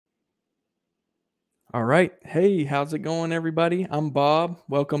All right. Hey, how's it going, everybody? I'm Bob.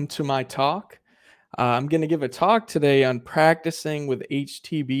 Welcome to my talk. I'm going to give a talk today on practicing with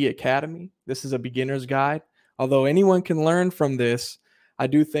HTB Academy. This is a beginner's guide. Although anyone can learn from this, I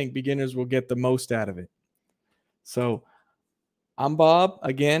do think beginners will get the most out of it. So, I'm Bob.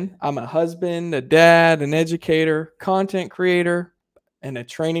 Again, I'm a husband, a dad, an educator, content creator, and a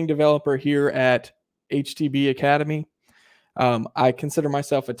training developer here at HTB Academy. I consider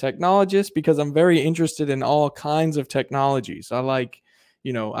myself a technologist because I'm very interested in all kinds of technologies. I like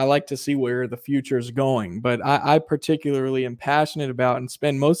to see where the future is going, but I particularly am passionate about and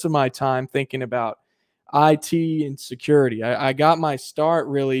spend most of my time thinking about IT and security. I got my start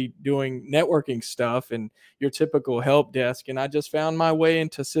really doing networking stuff and your typical help desk, and I just found my way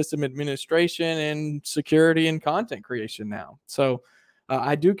into system administration and security and content creation now. So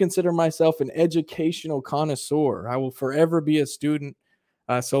I do consider myself an educational connoisseur. I will forever be a student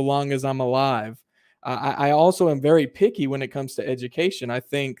so long as I'm alive. I also am very picky when it comes to education. I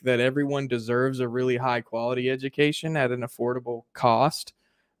think that everyone deserves a really high quality education at an affordable cost.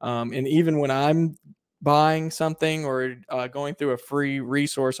 And even when I'm buying something or going through a free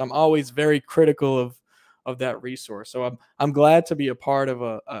resource, I'm always very critical of that resource. So I'm glad to be a part of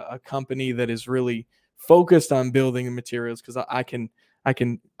a company that is really focused on building the materials because I can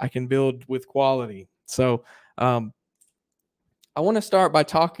build with quality. So I want to start by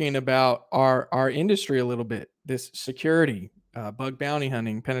talking about our industry a little bit. This security, bug bounty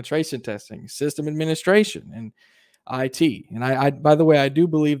hunting, penetration testing, system administration, and IT. And by the way, I do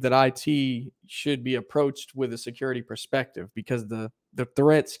believe that IT should be approached with a security perspective because the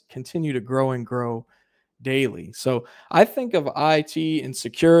threats continue to grow and grow daily. So I think of IT and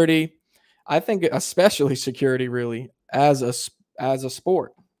security. I think especially security really as a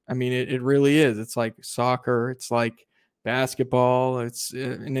sport. I mean, it really is. It's like soccer. It's like basketball.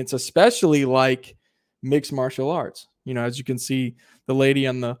 And it's especially like mixed martial arts. As you can see, the lady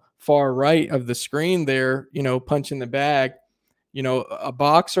on the far right of the screen there, punching the bag.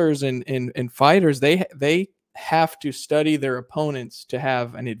 Boxers and fighters, they have to study their opponents to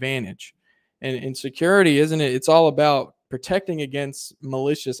have an advantage. And in security, isn't it? It's all about protecting against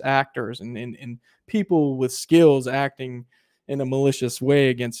malicious actors and people with skills acting in a malicious way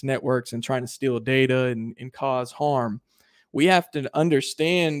against networks and trying to steal data and cause harm. We have to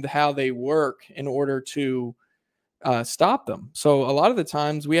understand how they work in order to stop them. So a lot of the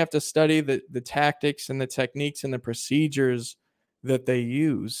times we have to study the tactics and the techniques and the procedures that they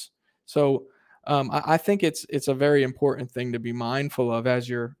use. So I think it's a very important thing to be mindful of as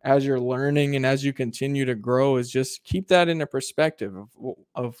you're learning and as you continue to grow. Is just keep that in a perspective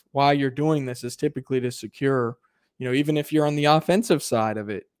of why you're doing this is typically to secure. Even if you're on the offensive side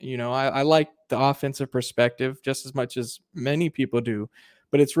of it, I like the offensive perspective just as much as many people do,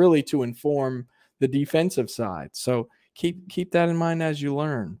 but it's really to inform the defensive side. So keep that in mind as you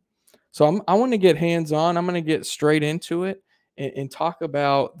learn. So I want to get hands on. I'm going to get straight into it and talk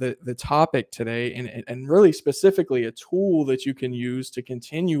about the topic today and really specifically a tool that you can use to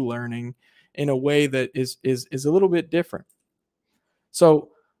continue learning in a way that is a little bit different. So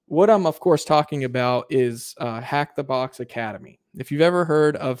what I'm of course talking about is Hack the Box Academy. If you've ever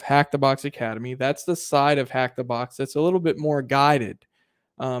heard of Hack the Box Academy, that's the side of Hack the Box that's a little bit more guided.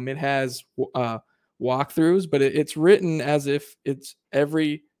 It has walkthroughs, but it's written as if it's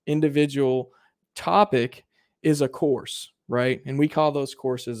every individual topic is a course, right? And we call those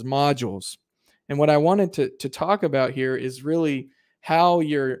courses modules. And what I wanted to talk about here is really how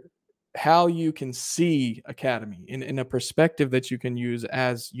you can see Academy in a perspective that you can use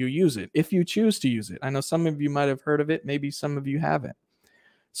as you use it, if you choose to use it. I know some of you might have heard of it, maybe some of you haven't.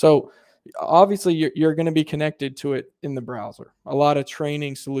 So obviously you're going to be connected to it in the browser. A lot of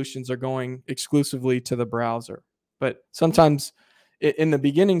training solutions are going exclusively to the browser, but sometimes in the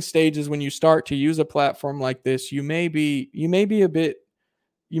beginning stages when you start to use a platform like this, you may be a bit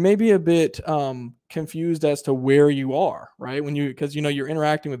confused as to where you are, right? Because you're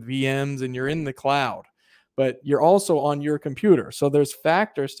interacting with VMs and you're in the cloud, but you're also on your computer. So there's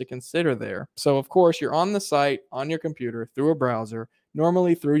factors to consider there. So of course you're on the site on your computer through a browser,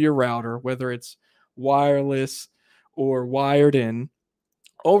 normally through your router, whether it's wireless or wired in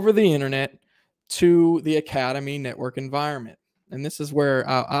over the internet to the Academy network environment. And this is where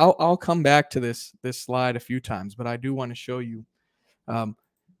I'll come back to this slide a few times, but I do want to show you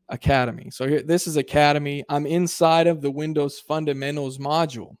Academy. So here, this is Academy. I'm inside of the Windows Fundamentals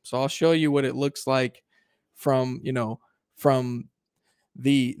module. So I'll show you what it looks like from the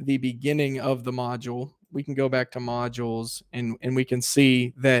beginning of the module. We can go back to modules and we can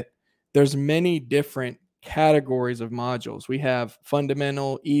see that there's many different categories of modules. We have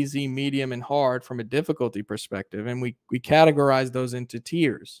fundamental, easy, medium, and hard from a difficulty perspective, and we categorize those into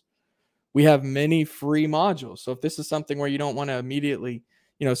tiers. We have many free modules. So if this is something where you don't want to immediately,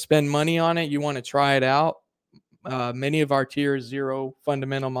 spend money on it, you want to try it out, many of our tier 0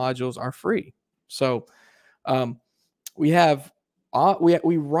 fundamental modules are free. So we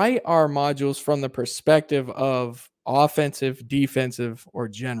write our modules from the perspective of offensive, defensive, or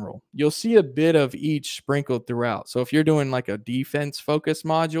general. You'll see a bit of each sprinkled throughout. So if you're doing like a defense focused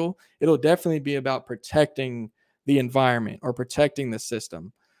module, it'll definitely be about protecting the environment or protecting the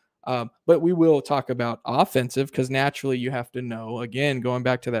system. But we will talk about offensive because naturally you have to know, again, going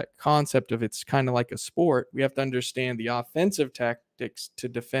back to that concept of it's kind of like a sport, we have to understand the offensive tactics to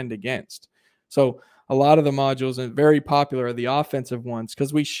defend against. So a lot of the modules, and very popular, are the offensive ones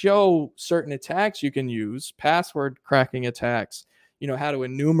because we show certain attacks you can use, password cracking attacks, how to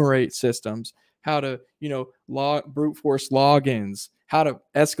enumerate systems, how to, brute force logins, how to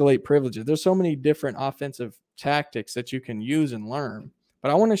escalate privileges. There's so many different offensive tactics that you can use and learn.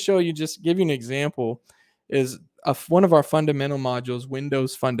 But I want to show you, just give you an example, is one of our fundamental modules,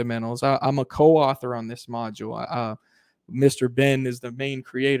 Windows Fundamentals. I'm a co-author on this module. Mr. Ben is the main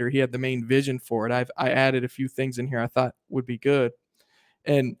creator. He had the main vision for it. I added a few things in here I thought would be good.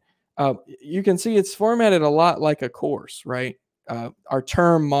 And you can see it's formatted a lot like a course, right? Our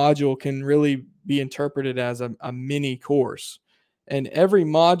term module can really be interpreted as a mini course. And every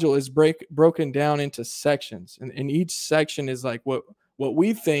module is broken down into sections. And each section is like what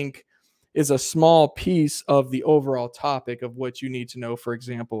we think is a small piece of the overall topic of what you need to know, for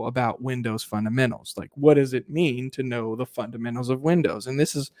example, about Windows fundamentals. Like, what does it mean to know the fundamentals of Windows? And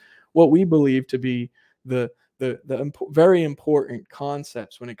this is what we believe to be the very important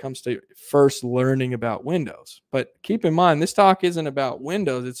concepts when it comes to first learning about Windows. But keep in mind, this talk isn't about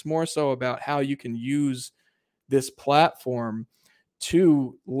Windows. It's more so about how you can use this platform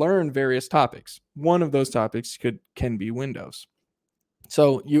to learn various topics. One of those topics can be Windows.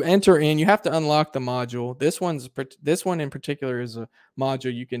 So you enter in, you have to unlock the module. This one in particular is a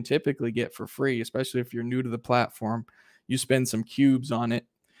module you can typically get for free, especially if you're new to the platform. You spend some cubes on it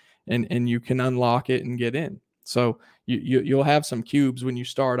and you can unlock it and get in. So you'll have some cubes when you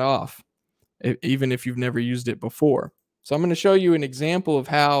start off, even if you've never used it before. So I'm going to show you an example of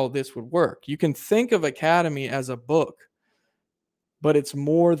how this would work. You can think of Academy as a book, but it's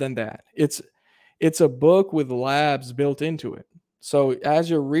more than that. It's a book with labs built into it. So as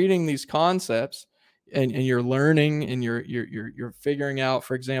you're reading these concepts and you're learning and you're figuring out,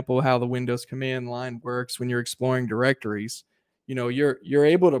 for example, how the Windows command line works when you're exploring directories, you're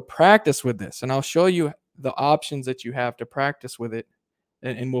able to practice with this. And I'll show you the options that you have to practice with it.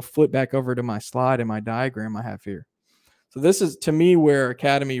 And we'll flip back over to my slide and my diagram I have here. So this is, to me, where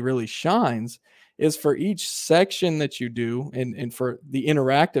Academy really shines, is for each section that you do and for the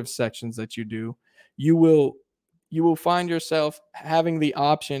interactive sections that you do, you will find yourself having the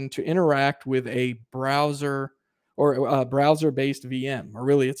option to interact with a browser or a browser-based VM, or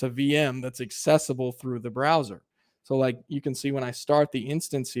really it's a VM that's accessible through the browser. So like you can see when I start the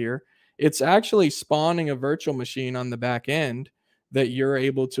instance here, it's actually spawning a virtual machine on the back end that you're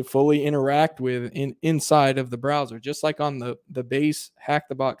able to fully interact with inside of the browser. Just like on the base Hack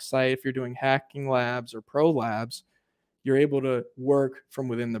the Box site, if you're doing hacking labs or pro labs, you're able to work from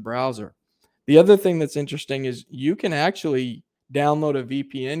within the browser. The other thing that's interesting is you can actually download a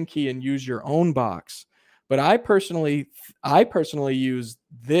VPN key and use your own box. But I personally use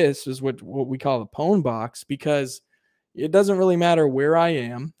this as what we call the Pwn box, because it doesn't really matter where I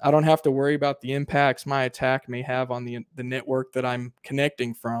am. I don't have to worry about the impacts my attack may have on the network that I'm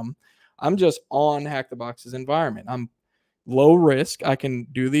connecting from. I'm just on Hack the Box's environment. I'm low risk. I can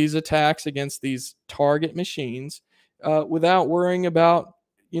do these attacks against these target machines without worrying about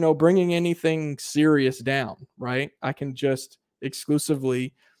bringing anything serious down, right? I can just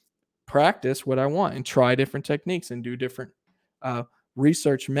exclusively practice what I want and try different techniques and do different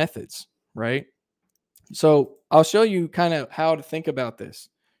research methods, right? So I'll show you kind of how to think about this.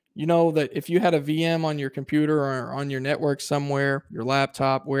 You know that if you had a VM on your computer or on your network somewhere, your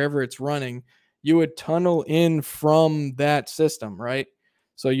laptop, wherever it's running, you would tunnel in from that system, right?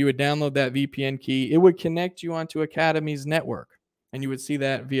 So you would download that VPN key. It would connect you onto Academy's network, and you would see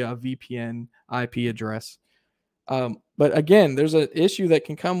that via a VPN IP address. But again, there's an issue that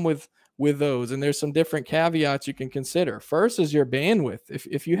can come with those, and there's some different caveats you can consider. First is your bandwidth.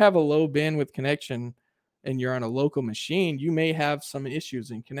 If you have a low bandwidth connection and you're on a local machine, you may have some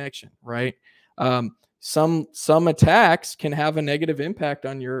issues in connection, right? Some attacks can have a negative impact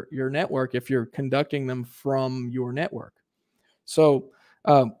on your network if you're conducting them from your network. So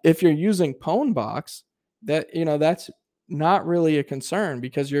if you're using Pwn box, that's not really a concern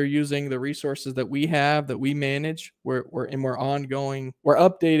because you're using the resources that we have that we manage. We're ongoing. We're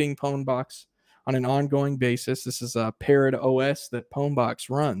updating Pwnbox on an ongoing basis. This is a paired OS that Pwnbox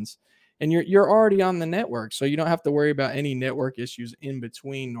runs, and you're already on the network, so you don't have to worry about any network issues in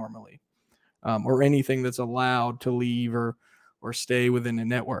between normally, or anything that's allowed to leave or stay within the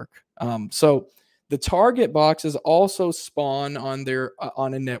network. So the target boxes also spawn on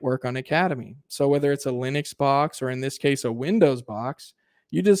on a network on Academy. So whether it's a Linux box or in this case a Windows box,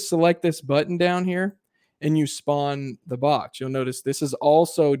 you just select this button down here and you spawn the box. You'll notice this is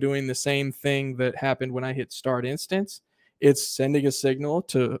also doing the same thing that happened when I hit start instance. It's sending a signal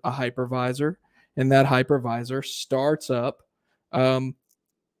to a hypervisor, and that hypervisor starts up, and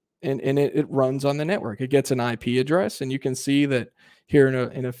it runs on the network. It gets an IP address, and you can see that here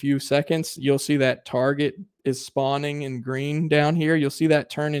in a few seconds, you'll see that target is spawning in green down here. You'll see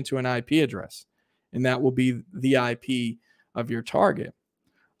that turn into an IP address, and that will be the IP of your target.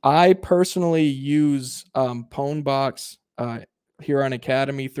 I personally use Pwnbox here on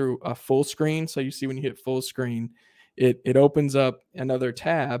Academy through a full screen. So you see when you hit full screen, it opens up another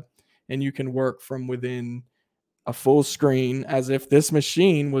tab, and you can work from within a full screen as if this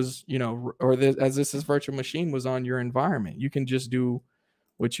machine was, as this virtual machine was on your environment. You can just do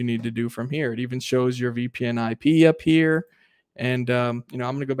what you need to do from here. It even shows your VPN IP up here. And, I'm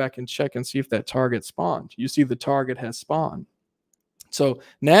going to go back and check and see if that target spawned. You see the target has spawned. So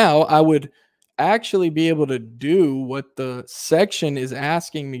now I would actually be able to do what the section is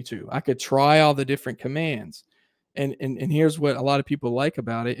asking me to. I could try all the different commands. And here's what a lot of people like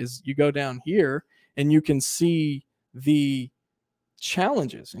about it is you go down here and you can see the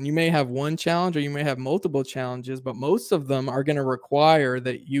challenges, and you may have one challenge or you may have multiple challenges, but most of them are going to require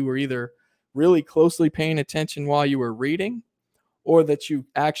that you were either really closely paying attention while you were reading, or that you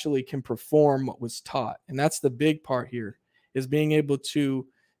actually can perform what was taught. And that's the big part here, is being able to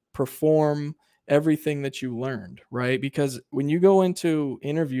perform everything that you learned, right? Because when you go into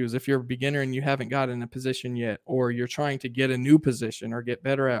interviews, if you're a beginner and you haven't gotten a position yet, or you're trying to get a new position or get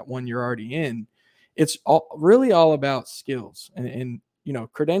better at one you're already in, it's really all about skills. And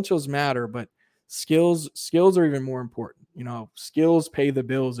credentials matter, but skills are even more important. Skills pay the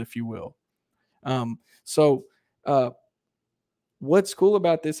bills, if you will. So what's cool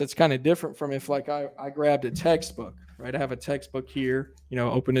about this, it's kind of different from if like I grabbed a textbook, right? I have a textbook here,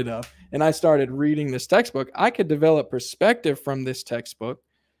 open it up, and I started reading this textbook. I could develop perspective from this textbook,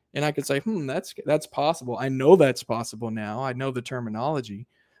 and I could say, that's possible. I know that's possible now. I know the terminology,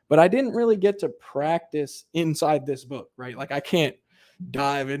 but I didn't really get to practice inside this book, right? Like I can't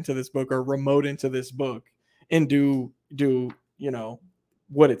dive into this book or remote into this book and do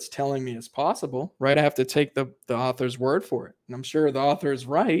what it's telling me is possible, right? I have to take the author's word for it. And I'm sure the author is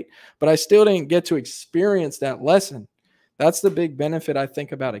right, but I still didn't get to experience that lesson. That's the big benefit I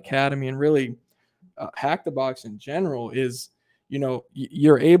think about Academy, and really Hack the Box in general is,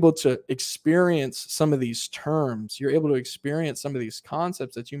 you're able to experience some of these terms. You're able to experience some of these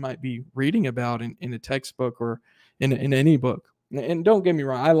concepts that you might be reading about in a textbook or in any book. And don't get me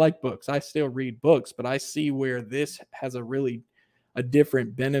wrong, I like books. I still read books, but I see where this has a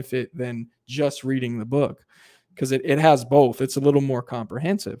different benefit than just reading the book, because it has both. It's a little more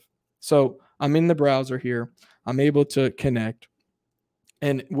comprehensive. So I'm in the browser here. I'm able to connect.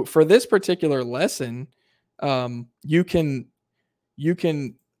 And for this particular lesson, you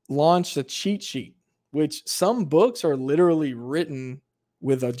can launch a cheat sheet, which some books are literally written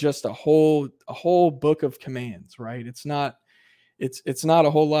with just a whole book of commands, right? It's not a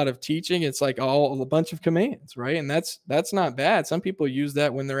whole lot of teaching. It's like a bunch of commands, right? And that's not bad. Some people use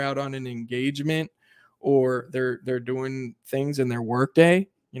that when they're out on an engagement, or they're doing things in their workday,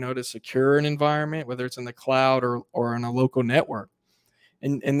 to secure an environment, whether it's in the cloud or on a local network.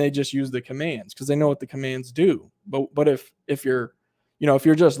 And they just use the commands because they know what the commands do. But if you're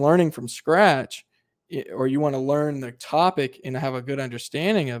just learning from scratch, or you want to learn the topic and have a good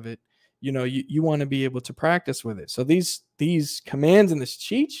understanding of it, you want to be able to practice with it. So these commands in this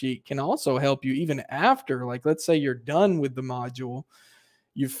cheat sheet can also help you even after, like, let's say you're done with the module,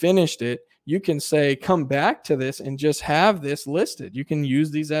 you've finished it, you can say, come back to this and just have this listed. You can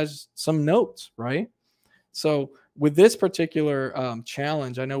use these as some notes, right? So with this particular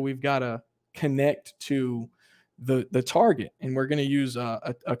challenge, I know we've got to connect to the target, and we're going to use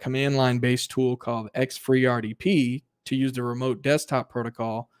a command line based tool called xFreeRDP to use the remote desktop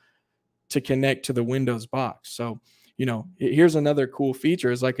protocol to connect to the Windows box. So, here's another cool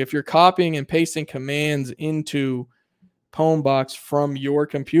feature is like if you're copying and pasting commands into Pwnbox from your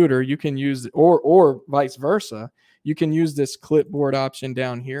computer, you can use, or vice versa, you can use this clipboard option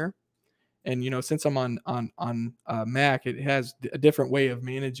down here, And since I'm on Mac, it has a different way of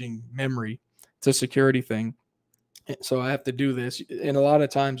managing memory. It's a security thing. So I have to do this. And a lot of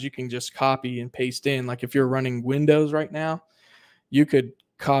times you can just copy and paste in. Like if you're running Windows right now, you could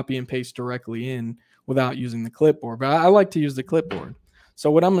copy and paste directly in without using the clipboard. But I like to use the clipboard. So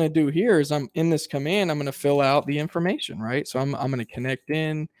what I'm going to do here is I'm in this command, I'm going to fill out the information, right? So I'm going to connect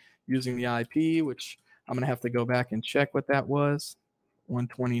in using the IP, which I'm going to have to go back and check what that was.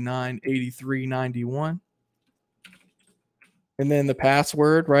 129.83.91. And then the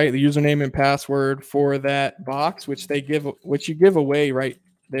password, right? The username and password for that box, which you give away right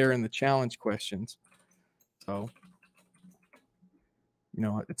there in the challenge questions. So,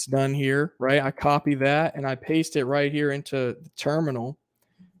 it's done here, right? I copy that and I paste it right here into the terminal,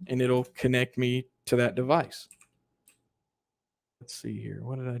 and it'll connect me to that device. Let's see here.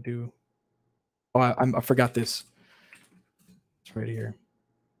 What did I do? Oh, I forgot this. It's right here.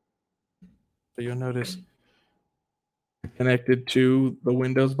 So you'll notice connected to the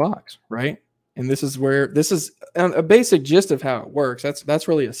Windows box, right? And this is a basic gist of how it works. That's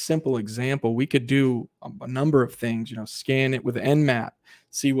really a simple example. We could do a number of things, scan it with Nmap,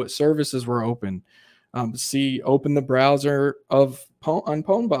 see what services were open, open the browser on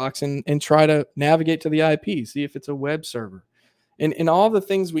Pwnbox and try to navigate to the IP, see if it's a web server. And all the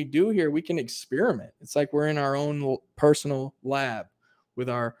things we do here, we can experiment. It's like we're in our own personal lab with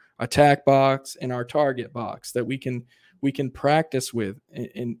our attack box and our target box that we can practice with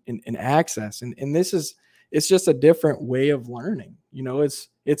and access. And it's just a different way of learning.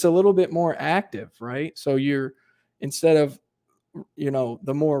 It's a little bit more active, right? So instead of,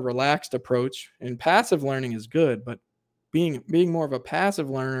 the more relaxed approach, and passive learning is good, but being more of a passive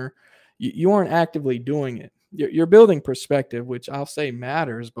learner, you aren't actively doing it. You're building perspective, which I'll say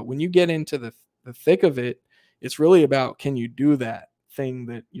matters. But when you get into the thick of it, it's really about, can you do that thing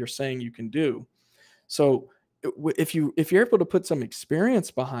that you're saying you can do? So if you're able to put some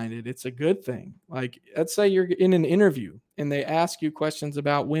experience behind it, it's a good thing. Like, let's say you're in an interview and they ask you questions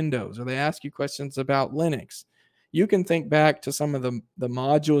about Windows, or they ask you questions about Linux. You can think back to some of the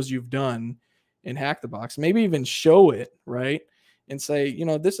modules you've done in Hack the Box, maybe even show it, right? And say,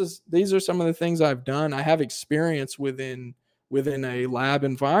 these are some of the things I've done. I have experience within a lab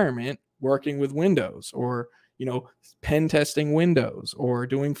environment working with Windows, or pen testing Windows, or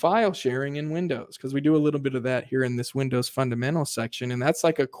doing file sharing in Windows, because we do a little bit of that here in this Windows fundamentals section. And that's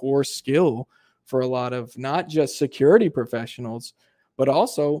like a core skill for a lot of not just security professionals, but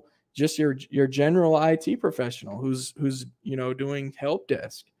also just your general IT professional who's doing help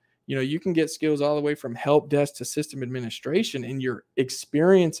desk. You can get skills all the way from help desk to system administration, and you're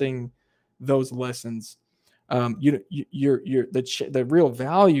experiencing those lessons. The real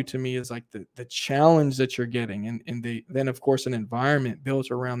value to me is like the challenge that you're getting, and then of course an environment built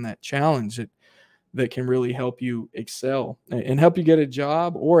around that challenge that can really help you excel and help you get a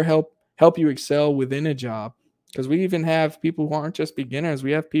job, or help you excel within a job. Because we even have people who aren't just beginners.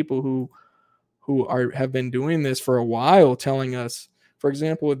 We have people who have been doing this for a while, telling us, for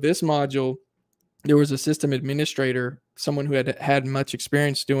example, with this module, there was a system administrator, someone who had much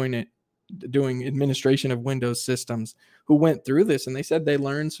experience doing administration of Windows systems, who went through this, and they said they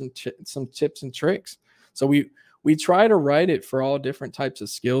learned some tips and tricks. So we try to write it for all different types of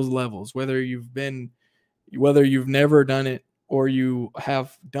skills levels, whether you've never done it or you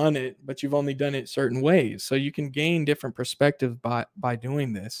have done it, but you've only done it certain ways. So you can gain different perspectives by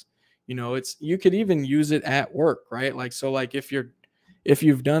doing this. You could even use it at work, right? Like, so like if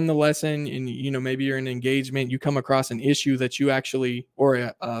you've done the lesson and, maybe you're in an engagement, you come across an issue that you actually, or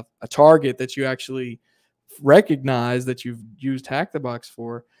a target that you actually recognize that you've used Hack the Box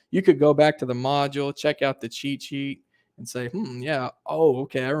for, you could go back to the module, check out the cheat sheet and say, yeah, oh,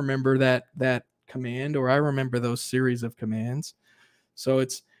 okay, I remember that command, or I remember those series of commands. So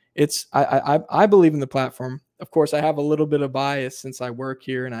I believe in the platform. Of course, I have a little bit of bias since I work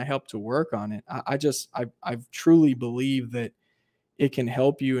here and I help to work on it. I truly believe that it can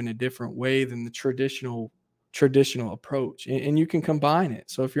help you in a different way than the traditional approach, and you can combine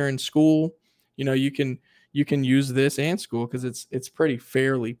it. So if you're in school, you can use this and school, because it's pretty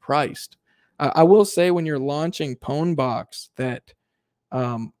fairly priced. I will say, when you're launching Pwnbox, that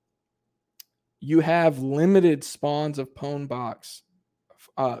you have limited spawns of Pwnbox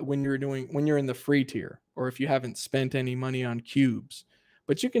when you're in the free tier, or if you haven't spent any money on cubes.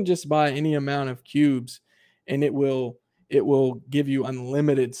 But you can just buy any amount of cubes, and it will give you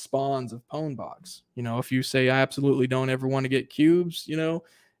unlimited spawns of Pwnbox. If you say, I absolutely don't ever want to get cubes,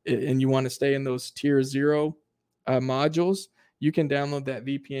 and you want to stay in those tier 0 modules, you can download that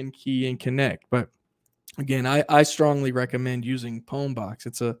VPN key and connect. But again, I strongly recommend using Pwnbox.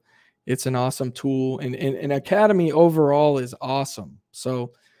 It's an awesome tool, and Academy overall is awesome.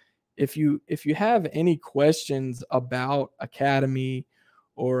 So if you have any questions about Academy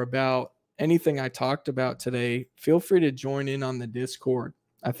or about anything I talked about today, feel free to join in on the Discord.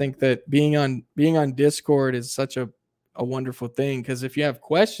 I think that being on Discord is such a wonderful thing, because if you have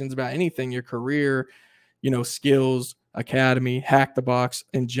questions about anything, your career, skills, Academy, Hack the Box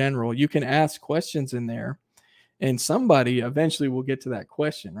in general, you can ask questions in there, and somebody eventually will get to that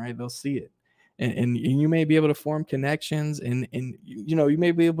question, right? They'll see it. And you may be able to form connections, and you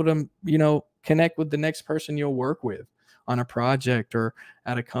may be able to connect with the next person you'll work with on a project or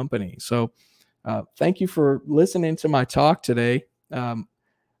at a company. So thank you for listening to my talk today.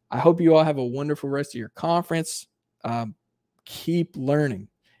 I hope you all have a wonderful rest of your conference. Keep learning,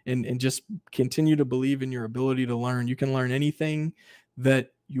 and just continue to believe in your ability to learn. You can learn anything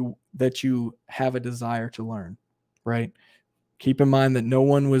that you have a desire to learn, right? Keep in mind that no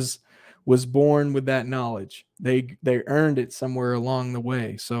one was born with that knowledge. They earned it somewhere along the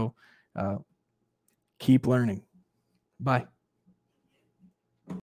way. So keep learning. Bye.